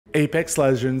Apex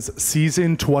Legends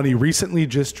Season 20 recently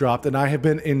just dropped, and I have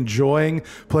been enjoying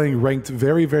playing ranked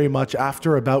very, very much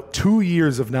after about 2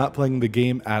 years of not playing the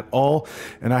game at all.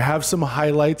 And I have some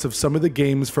highlights of some of the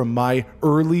games from my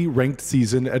early ranked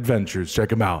season adventures. Check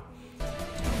them out.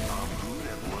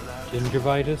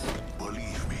 Gingivitis?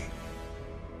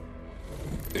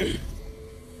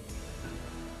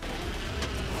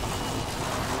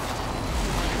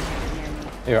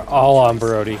 They're all on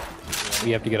Brody.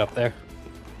 We have to get up there.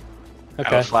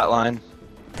 Okay. Flatline.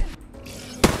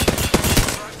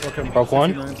 Broke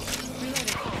one.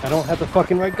 I don't have the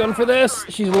fucking right gun for this.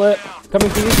 She's lit. Coming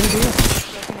to you, coming to you.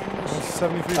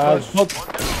 73 flash. Both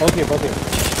here.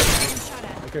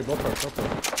 Okay, both are.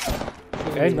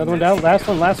 Okay, another one down. Last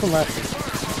one.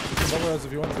 Double res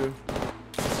if you want to.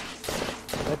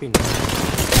 That'd be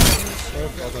nice.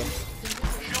 Well done.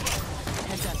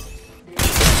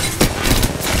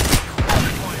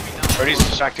 Brody's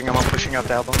distracting him. I'm pushing out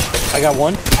the elbow. I got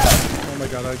one. Oh my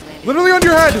god, literally on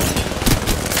your head!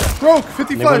 Broke!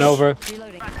 50 They flash! went over.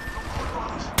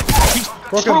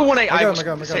 Broken. Through 1-8. I I'm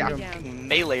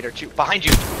meleeed or two. Behind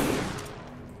you.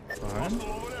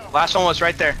 Last one was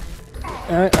right there.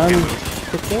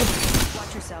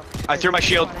 I threw my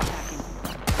shield.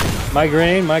 My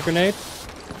grenade.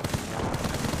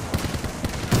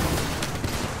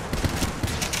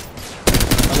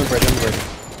 I'm in bridge.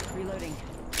 Reloading.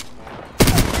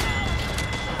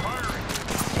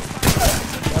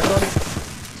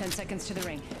 10 seconds to the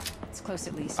ring. It's close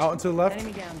at least. Out and to the left.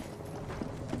 Enemy down.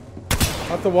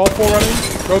 Out the wall, 4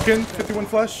 running. Broken. 51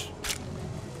 flash.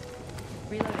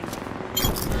 Reloading.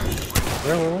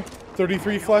 Where?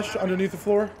 33 flash underneath the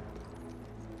floor.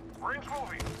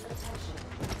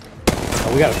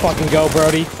 Oh, we gotta fucking go,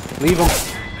 Brody. Leave him.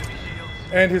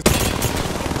 And his...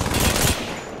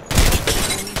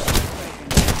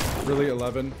 Really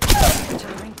 11.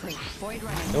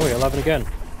 Oh, 11 again.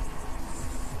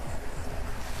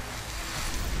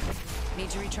 Need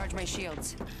to recharge my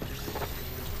shields.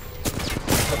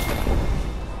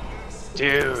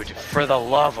 Dude, for the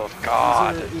love of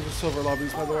God. These are silver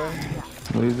lobbies, by the way.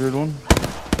 Lasered one.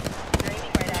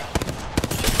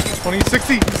 20,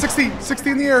 60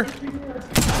 in the air.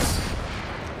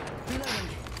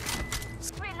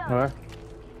 Alright.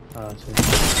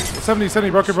 70,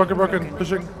 broken,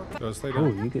 pushing. Go, stay Oh,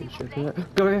 down. you get shit for that.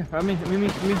 Go here, me.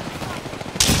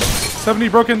 70,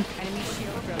 broken. Enemy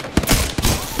shield broken.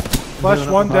 Flash,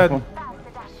 1 dead. I'm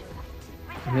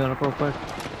healing up real quick.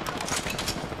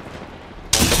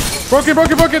 Broken. 1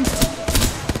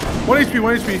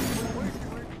 HP.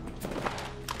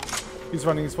 He's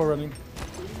full running.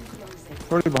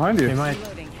 Already behind you. Hey, Mike.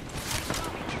 Reloading.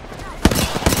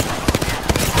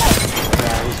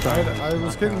 I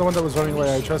was getting the one that was running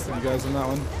away. I trusted you guys on that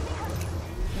one.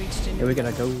 Reached a Yeah, new we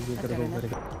gotta go.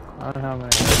 I don't have my...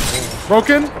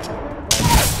 Broken.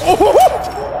 Oh!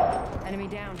 enemy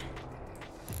down.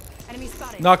 Enemy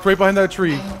spotted. Knocked right behind that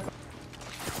tree.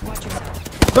 Watch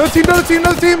yourself. Another team.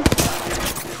 Another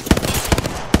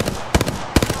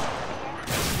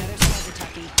squad's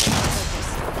attacking.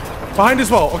 Focus. Behind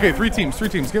as well. Okay, 3 teams.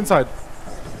 Get inside.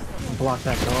 Block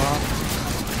that door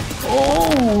off.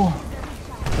 Oh!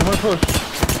 I'm gonna push.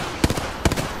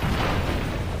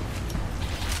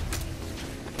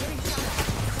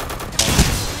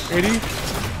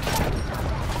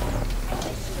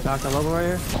 Knock the logo right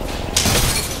here.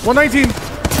 119.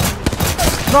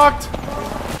 Knocked.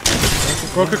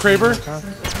 Broke a Kraber.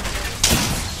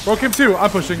 Broke him too.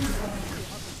 I'm pushing.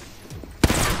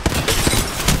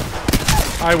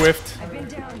 I whiffed.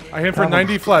 I hit him for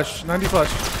 90 flesh. In the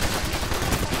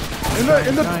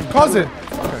closet.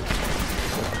 Okay.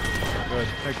 Good.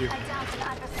 Thank you.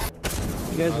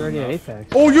 You guys are already at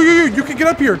Apex. Oh, you can get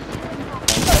up here.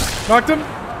 Knocked him.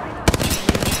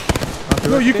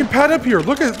 No, you can pad up here.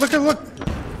 Look. Here.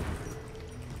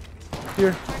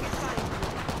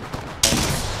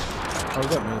 Oh,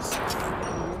 that missed.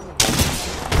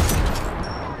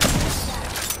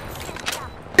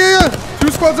 Yeah!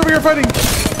 2 squads over here fighting.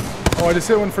 Oh, I just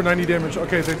hit one for 90 damage.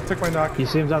 Okay, they took my knock. You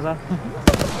see him outside?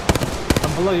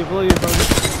 I'm below you, bro.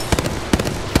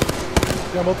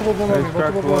 Yeah, multiple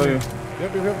below me.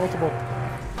 Yep, multiple.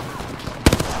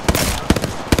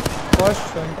 Flash,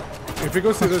 then. If it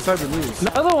goes to the other side, we lose.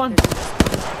 Another one.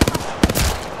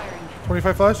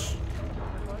 25 flash.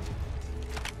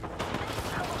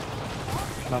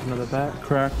 Knock another back.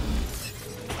 Crack.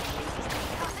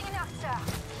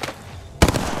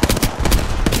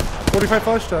 45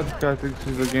 flash dead. Guy thinks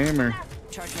he's a gamer.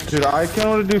 Charge my Dude, I kinda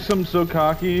wanna do something so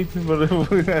cocky, but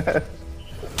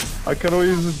I could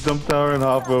always just jump tower and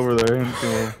hop over there and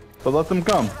but let them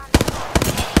come.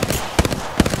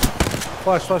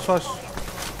 Flash.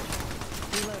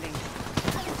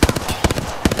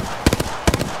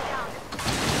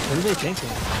 What are they thinking?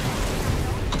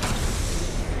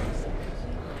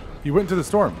 You went into the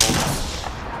storm.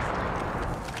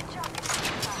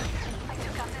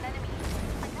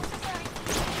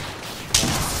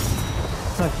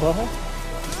 Like what?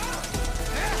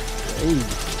 Hey.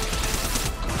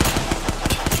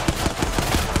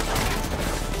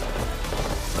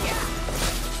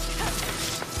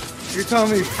 You're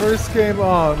telling me first game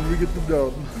on, we get the dub.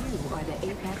 You are the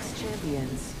Apex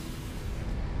champions.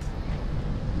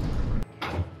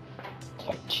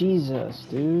 Jesus,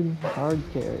 dude. Hard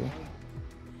carry.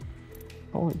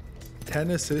 Holy.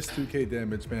 10 assists, 2k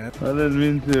damage, man. I didn't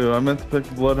mean to. I meant to pick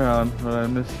Bloodhound, but I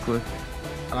misclicked.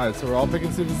 Alright, so we're all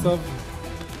picking stupid stuff.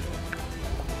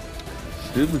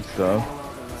 Stupid stuff.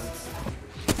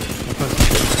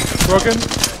 Broken.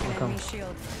 Enemy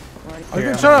shield.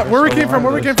 Okay, shut up. Where we came from?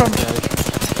 Where we came from?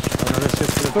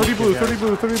 30 blue, 30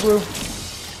 blue, 30 blue.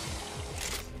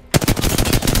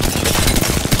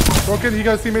 Broken, you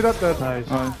guys teammate up dead. Nice.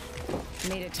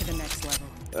 Made it to the next level.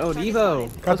 Oh, Devo.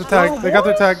 Got the tag. They got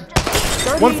their tag.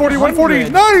 140, 140.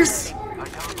 Nice!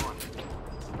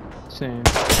 Same.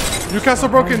 Newcastle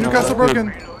broken, Newcastle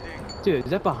broken. Dude,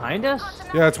 is that behind us?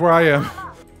 Yeah, it's where I am.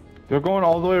 They're going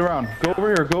all the way around. Go over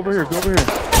here, go over here, go over here.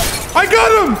 I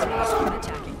got him!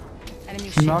 Attacking. Enemy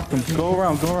shield. Knocked him. Go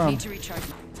around, go Need around. to recharge.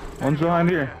 One's behind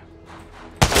here.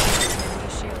 Enemy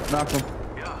shield. Knocked him. Enemy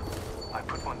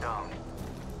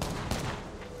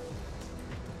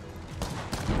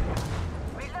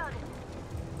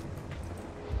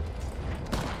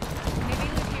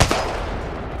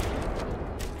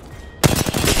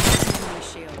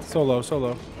shield. Solo,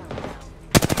 solo.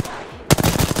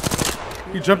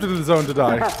 He jumped into the zone to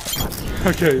die.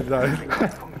 Okay, he died.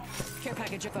 Care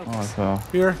package of Oh, I focus. fell.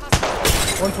 Here.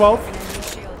 112. Enemy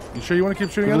shield. You sure you want to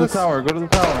keep shooting Go at to us? the tower, go to the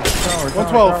tower. Tower,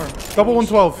 112. Double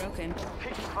 112. Broken.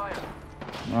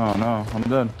 Oh no, I'm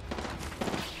dead.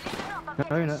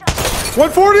 No, you're not.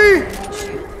 140!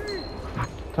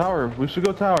 Tower, we should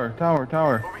go tower, tower,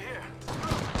 tower.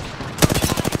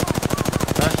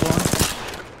 Back one.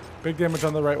 Big damage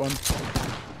on the right one.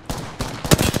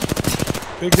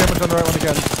 Big damage on the right one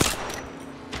again.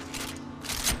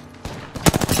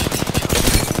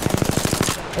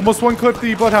 Almost one clip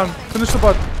the Bloodhound. Finish the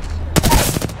Blood.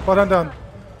 Bloodhound down.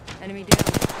 Enemy down.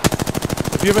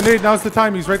 If you have a nade, now's the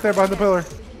time. He's right there behind the pillar.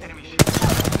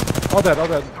 All dead, all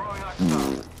dead.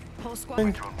 Whole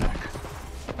squad.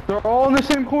 They're all in the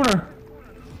same corner.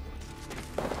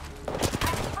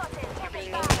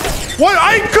 What?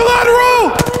 I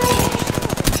collateral!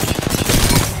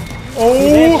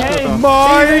 Oh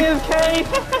my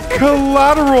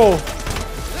collateral!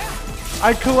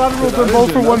 I collateraled them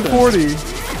both for 140.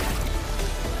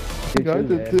 I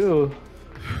did too.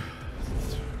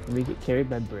 We get carried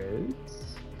by bros.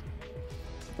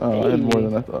 Oh, I had more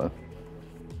than I thought.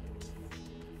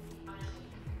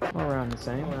 All around the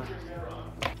same.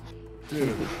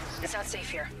 It's not safe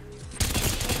here.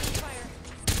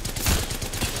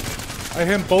 I hit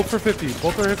him both for 50.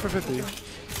 Both are hit for 50.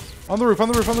 On the roof, on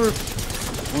the roof, on the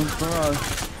roof. One's for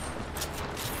us.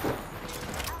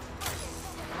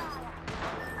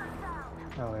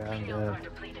 Oh yeah, I'm dead.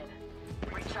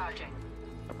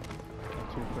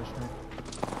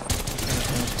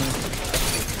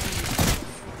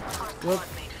 Yep.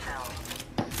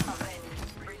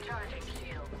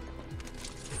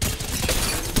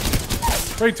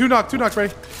 Ray, two knock, Ray. Enemy down.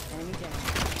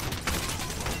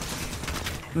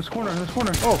 This corner, this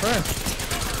corner. Oh, man.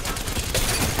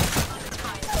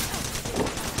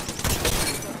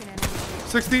 Broken enemy shield.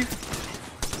 60.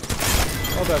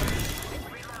 All dead.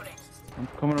 I'm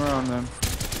coming around then.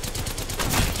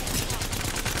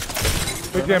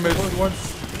 Big damage. Once.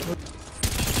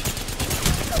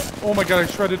 Oh my god, I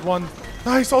shredded one.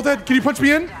 Nice, all dead. Can you punch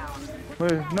me in?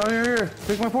 Wait, no, here.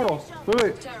 Take my portal.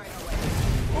 Wait.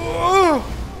 Oh!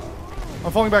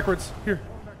 I'm falling backwards. Here.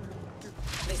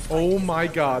 Oh my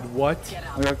god, what?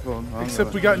 I got killed.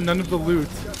 Except we got none of the loot.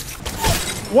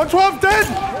 112 dead!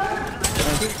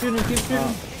 Keep shooting, keep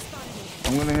shooting.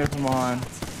 I'm gonna hit from behind.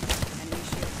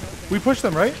 We pushed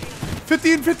them, right?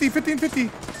 50 and 50, 50 and 50.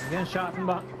 Again, shot from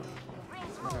behind.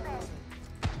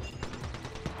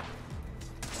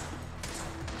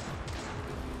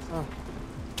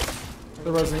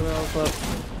 The resin.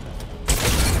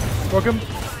 Broke him.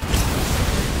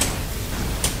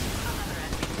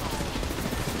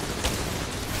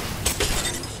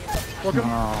 Broke him.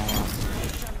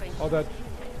 All dead.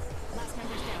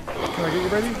 Can I get you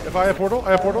ready? If I have portal,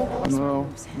 I have portal. No.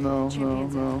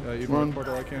 Yeah, you Run. have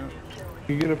portal, I can't.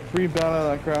 You get a free bat out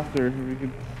of that crafter if you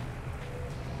could.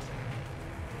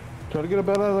 Try to get a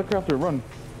bat out of that crafter. Run.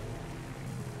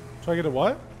 Try to get a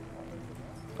what?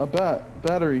 A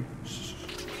battery.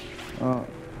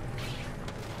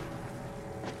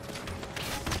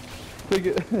 Take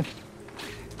it.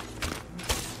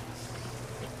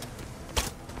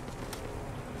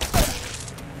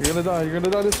 You're gonna die. You're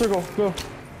gonna die in this circle. Go.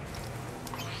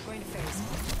 Going to phase.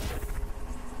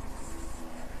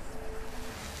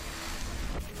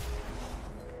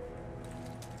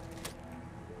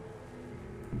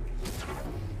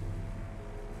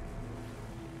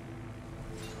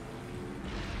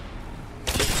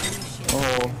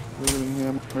 Oh, we're getting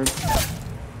hammered.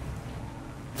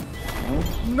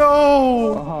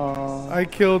 No! I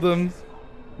killed him.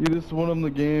 You just won the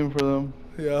game for them.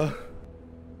 Yeah.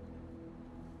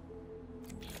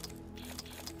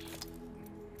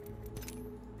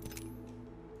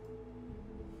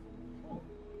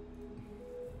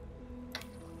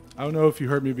 I don't know if you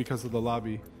heard me because of the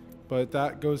lobby, but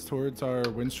that goes towards our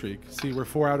win streak. See, we're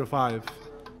 4 out of 5.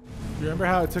 You remember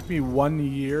how it took me 1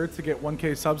 year to get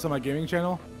 1K subs on my gaming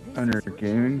channel? On your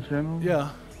gaming channel?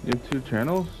 Yeah. You have 2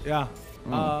 channels? Yeah.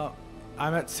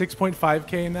 I'm at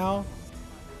 6.5K now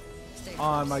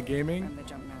on my gaming,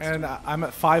 and I'm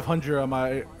at 500 on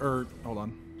my, hold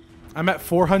on. I'm at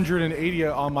 480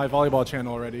 on my volleyball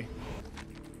channel already.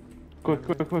 Quick,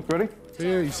 ready?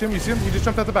 Yeah, you see him? He just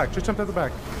jumped out the back.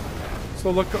 So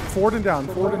look forward and down.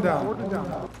 Another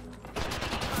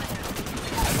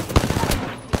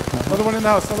one in the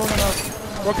house.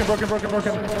 Broken.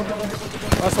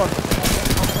 Last one.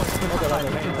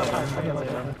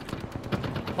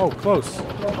 Oh, close.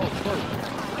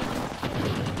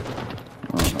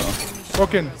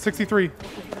 Broken, 63.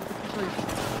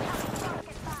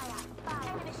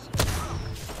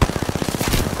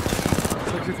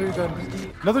 Dead.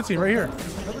 Another team right here.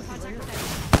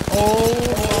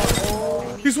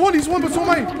 Oh, he's one, but so am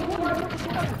I.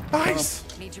 Nice.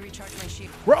 Need to recharge my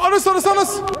shield. We're on us.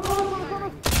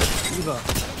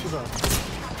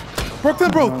 Broke them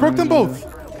both.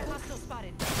 Hostile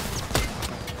spotted.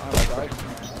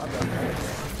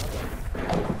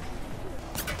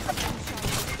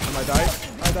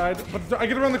 I died, but I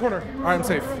get around the corner. All right, I'm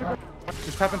safe.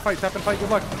 Just tap and fight. Good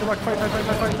luck.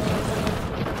 Fight.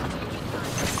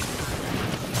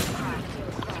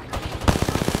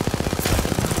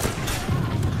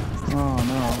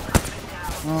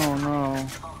 Oh no.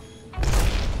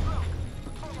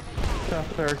 Tap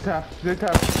there,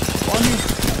 tap. On me.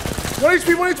 1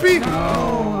 HP. I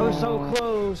was so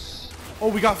close. Oh,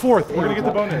 we got 4th. We're gonna get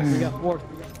the bonus. We got 4th.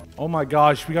 Oh my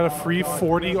gosh, we got a free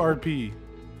 40 RP.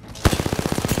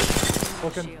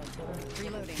 Looking.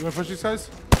 Reloading. You wanna push these guys?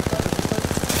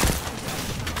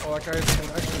 Oh, that guy has an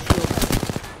extra shield.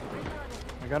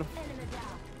 I got him.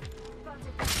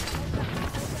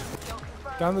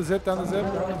 Down the zip.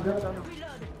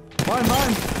 Mine.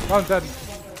 Oh, I'm dead.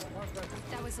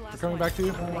 That was the last We're coming one. back to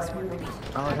you.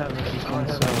 All I have is this one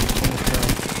cell.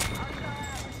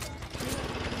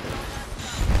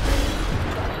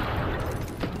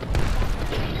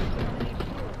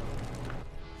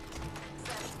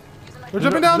 We're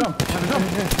jumping down.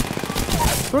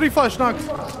 30 flush knocked.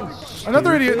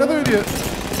 Another idiot. We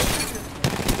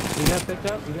got picked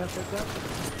up.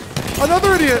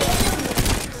 Another idiot.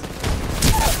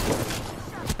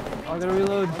 I'm gonna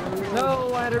reload.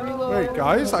 No, I had to reload. Wait,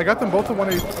 guys, I got them both at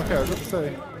 180. Okay, I was about to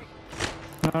say.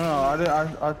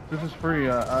 No, this is free.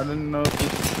 I didn't know if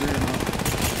this was free or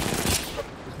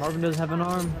not. Marvin does have an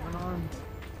arm.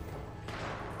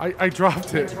 I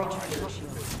dropped it.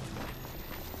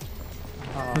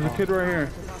 There's a kid right here.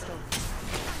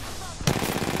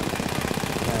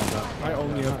 I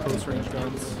only have close range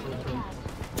guns.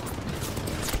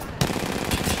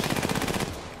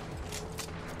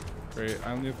 Great,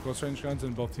 I only have close range guns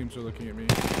and both teams are looking at me.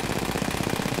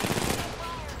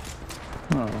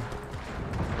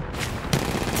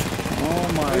 Oh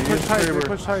my, They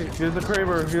push tight, Here's a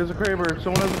Kraber.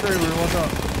 Someone has a Kraber, watch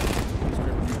out. Need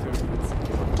to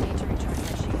recharge my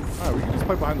shield. Alright, we can just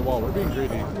play behind the wall. We're being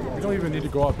greedy. We don't even need to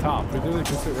go up top. We literally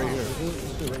can sit right here.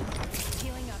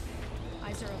 Healing up.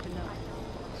 Eyes are open though.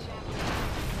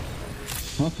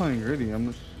 I'm not playing greedy, I'm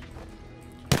just...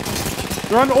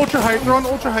 They're on ultra height. Hold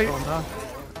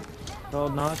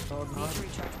not. Need to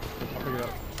recharge. I'll pick it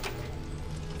up.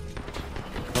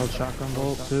 Hold shotgun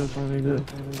bolt too. Something good.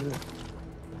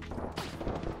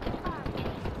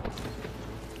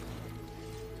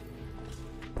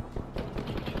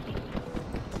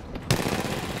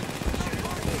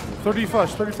 Thirty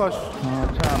flush. Tap.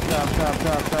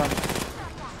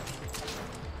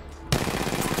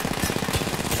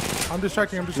 I'm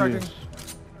distracting.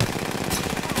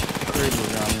 Kraber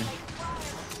got me.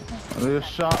 They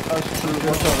just shot us through.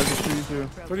 Watch out, I can shoot you too.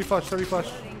 30 flush. Need to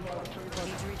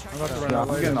recharge I'm about to run Yeah, out I'm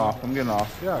later. getting off. I'm getting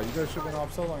off. Yeah, you guys should have been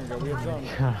off so long ago. We have zone.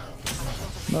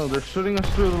 No, they're shooting us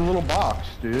through the little box,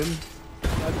 dude.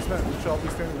 I just meant we should all be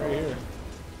standing right here.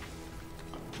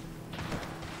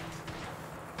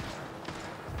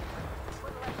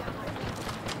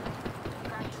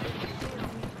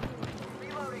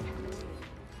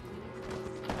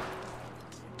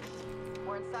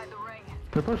 We're inside the ring.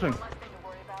 They're pushing. Less thing to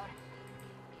worry about.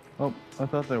 Oh, I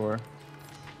thought they were.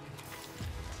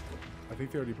 I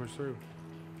think they already pushed through.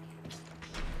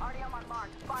 Already on my mark.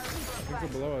 Fire I think they're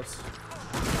below us.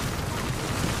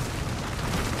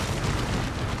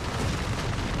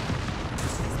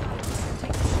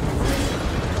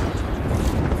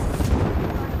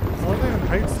 How are they in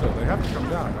heights though? They have to come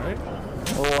down, right?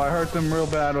 Oh, I hurt them real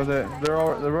bad with it. They're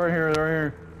right here. They're right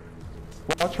here.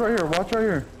 Watch right here. Watch right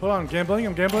here. Hold on, gambling.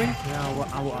 I'm gambling. Yeah,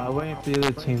 I'm waiting for the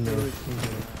other team though.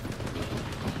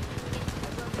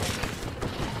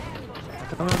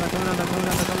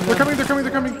 They're coming. They're coming.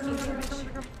 They're coming.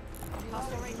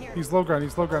 He's low ground.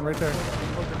 He's low ground right there.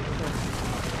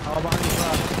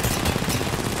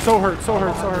 So hurt. So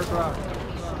hurt. So hurt.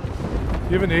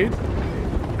 You have an aid?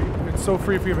 It's so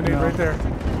free if you have an aid right there.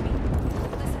 Listen,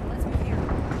 let's move here.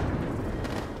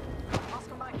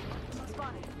 Oscar Mike.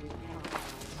 Spotted.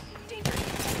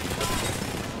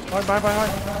 Bye.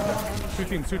 Two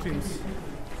teams. Going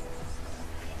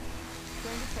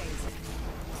to phase.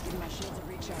 Give my shields a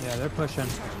recharge. Yeah, they're pushing.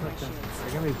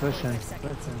 They're gonna be pushing.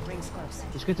 Listen. Rings close.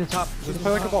 Just get to the top. Just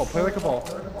play like a ball. Play like a ball.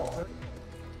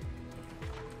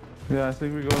 Yeah, I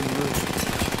think we go in the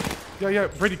roof. Yeah.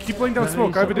 Brady, keep laying down No,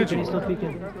 smoke. I have a He's digi. still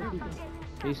peeking.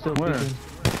 He's still Where? peeking.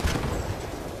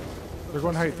 They're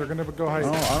going height. They're gonna go height.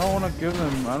 I don't want to give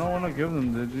them. I don't want to give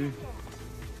them, did you?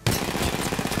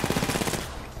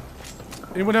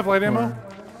 Anyone have light ammo?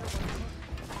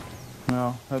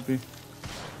 No, happy.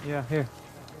 Yeah, here.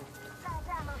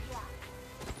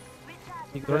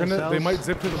 You They're got gonna. They cells? might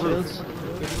zip to the roof. Shields?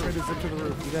 They're just ready to zip to the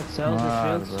roof. You got cells or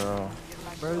shields?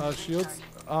 Bro. Shields.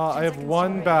 I have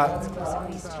one bat.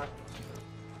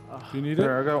 Do you need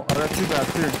Here, it? I got 2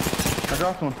 bats here. I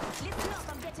dropped one.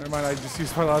 Never mind. I just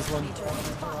used my last one.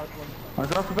 I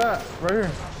dropped the bat right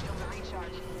here.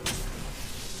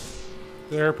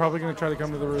 They're probably gonna try to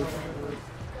come to the roof.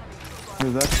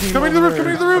 Dude, that team Coming to the over roof.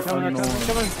 Coming there to the roof. is fucking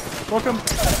annoying. Welcome.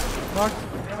 Knock.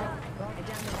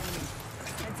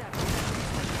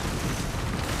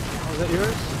 Oh, is that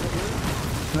yours?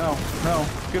 No.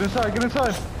 Get inside. Get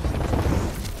inside.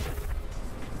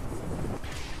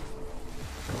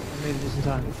 I made it just in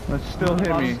time. That still hit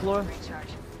Bottom me. floor?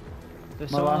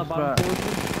 There's My someone on the last bottom bat.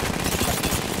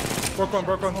 floor. Broke one.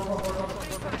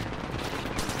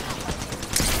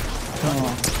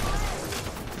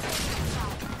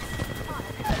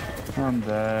 I'm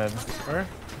dead. Where?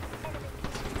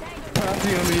 Happy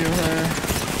to you, man.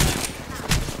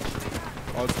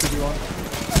 Oh, it's 2v1.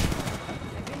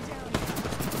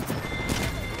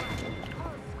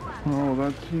 Oh,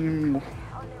 that team.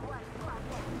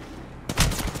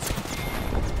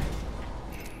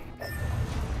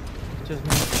 Just me.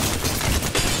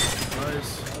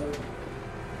 Nice.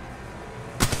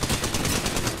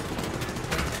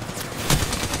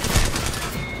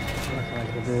 That's what I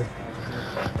can do.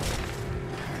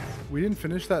 We didn't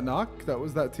finish that knock. That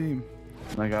was that team.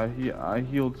 Like I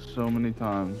healed so many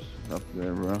times up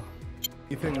there, bro.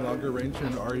 Anything longer range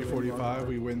in RE45,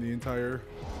 we win the entire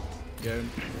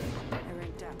game. I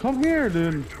ranked up. Come here,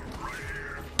 dude.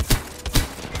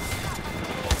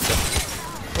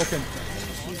 Broken.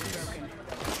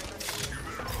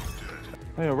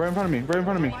 Hey, right in front of me. Right in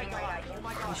front of me.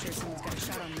 I'm sure someone's got a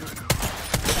shot on me.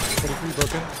 23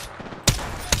 broken.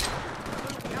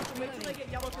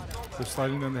 They're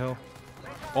sliding down the hill.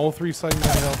 All 3 sliding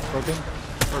down the hill. Broken.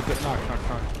 Or get knock.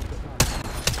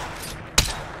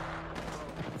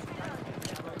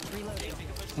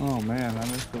 Oh man, I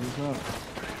messed those up.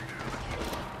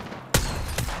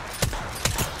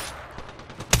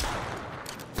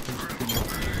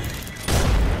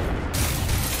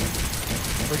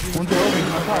 One's above me.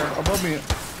 On top, above me.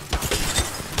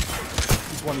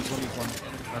 He's one.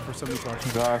 For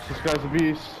 75. Gosh, this guy's a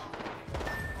beast.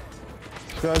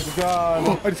 This guy's a god.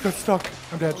 Oh, I just got stuck.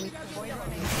 I'm dead. I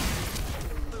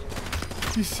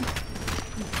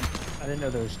didn't know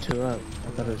there was 2 up. I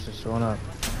thought it was just 1 up.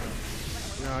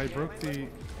 Yeah, I broke the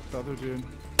other dude.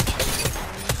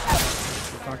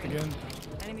 Knock again.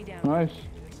 Enemy down. Nice.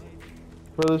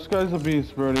 Bro, this guy's a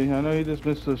beast, Brody. I know he just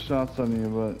missed those shots on you,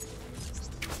 but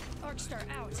Arcstar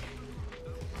out.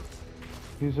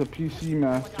 he's a PC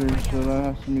master, so that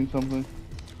has to mean something.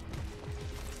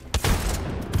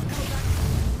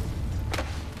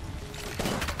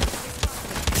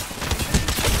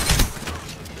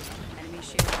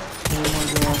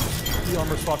 the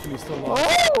armor swap and he's still alive.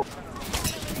 Oh!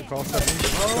 He call 70.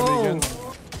 70 again.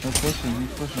 He's pushing.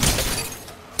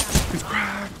 He's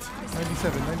cracked.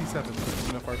 97.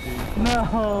 Enough RP.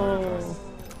 No!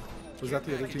 Was that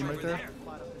the other team right there?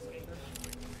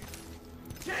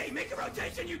 Jay, make a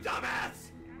rotation, you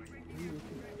dumbass!